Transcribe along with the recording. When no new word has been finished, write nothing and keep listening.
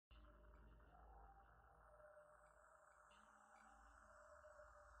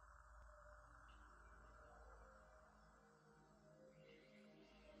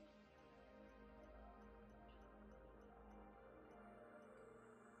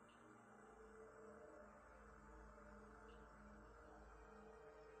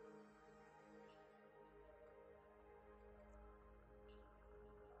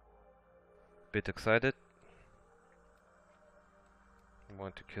bit excited. I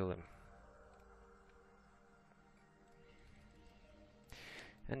want to kill him.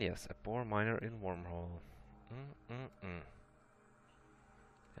 And yes, a poor miner in wormhole.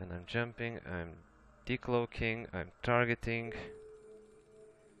 And I'm jumping, I'm decloaking, I'm targeting.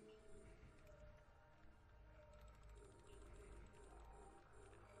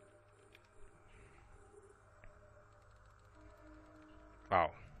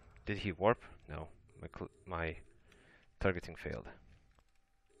 Wow, did he warp? No, my targeting failed.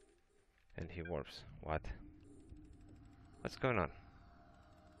 And he warps. What? What's going on?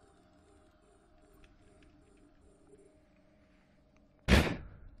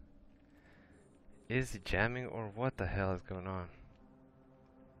 Is he jamming or what the hell is going on?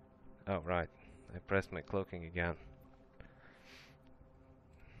 Oh, right. I pressed my cloaking again.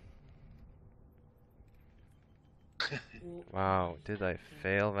 Wow, did I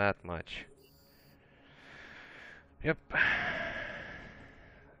fail that much? Yep.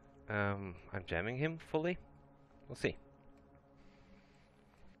 I'm jamming him fully. We'll see.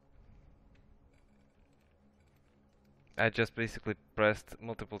 I just basically pressed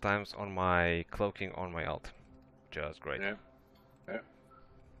multiple times on my cloaking on my alt. Just great. Yeah. Yeah.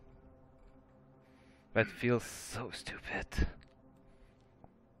 That feels so stupid.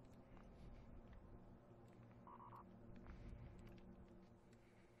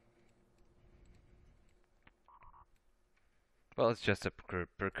 Well, it's just a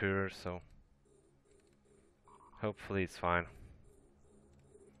procurer, so hopefully it's fine.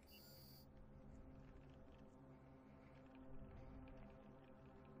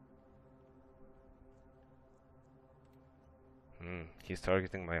 He's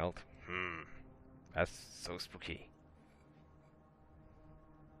targeting my alt. That's so spooky.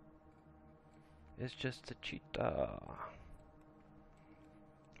 It's just a cheetah.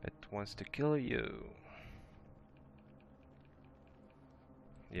 It wants to kill you.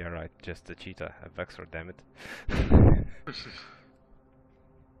 Yeah, right, just a cheetah. A Vexor, damn it.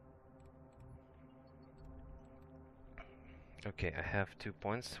 Okay, I have 2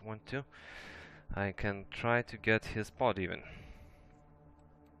 points. 1, 2. I can try to get his pod even.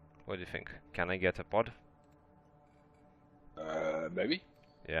 What do you think? Can I get a pod? Maybe.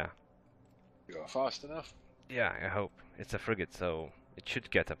 Yeah. You are fast enough. Yeah, I hope. It's a frigate, so it should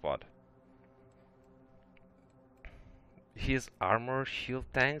get a pod. His armor shield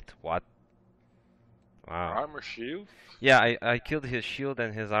tanked? What? Wow. Armor shield? Yeah, I killed his shield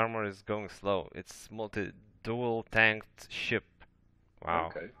and his armor is going slow. It's dual tanked ship. Wow.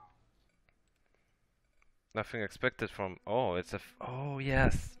 Okay. Nothing expected from... Oh, it's a... Oh,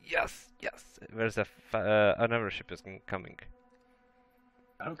 yes! Yes! Yes! There's another ship is coming.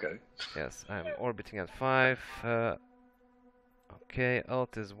 Okay. Yes, I'm orbiting at 5. Okay,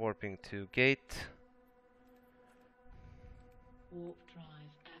 alt is warping to gate. Warp drive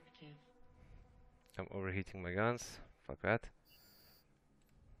active. I'm overheating my guns. Fuck that.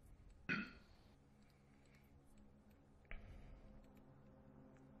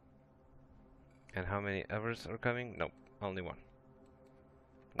 And how many others are coming? Nope, only one.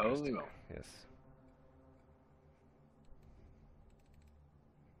 Only one. Yes.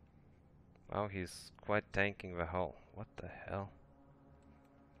 Wow, he's quite tanking the hull. What the hell?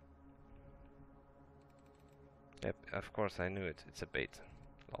 Yep, of course I knew it. It's a bait.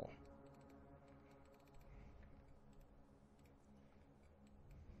 Lol.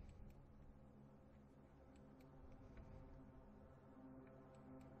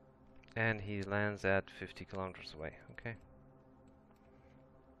 And he lands at 50 kilometers away. Okay.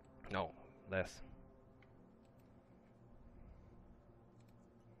 No, less.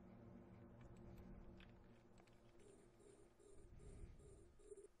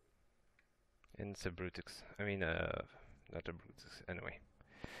 And it's a Brutix. I mean, not a Brutix. Anyway,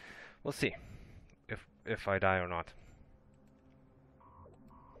 we'll see if I die or not.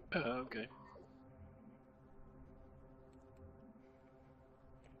 Okay.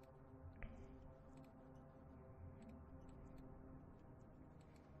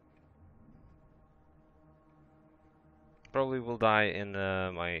 Probably will die in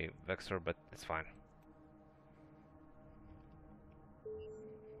my Vexor, but it's fine.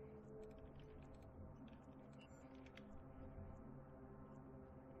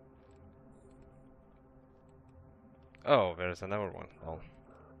 Oh, there's another one. Oh.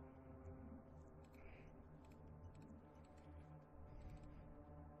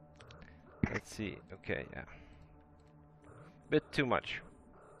 Let's see. Okay, yeah. Bit too much.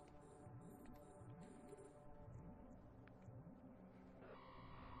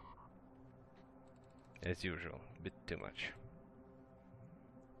 As usual, bit too much.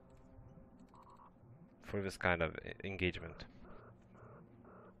 for this kind of engagement.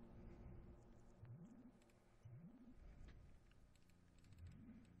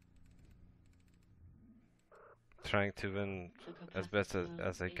 Trying to win as best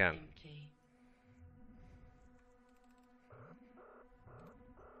as I can. Empty.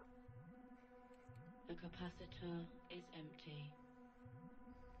 The capacitor is empty.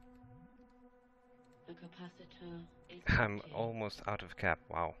 The capacitor is I'm empty. almost out of cap,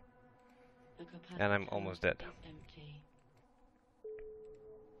 wow. The And I'm capacitor almost dead. is empty.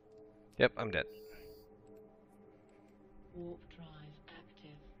 Yep, I'm dead. Warp drive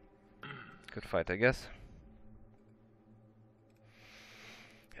active. Good fight, I guess.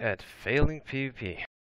 At failing PvP.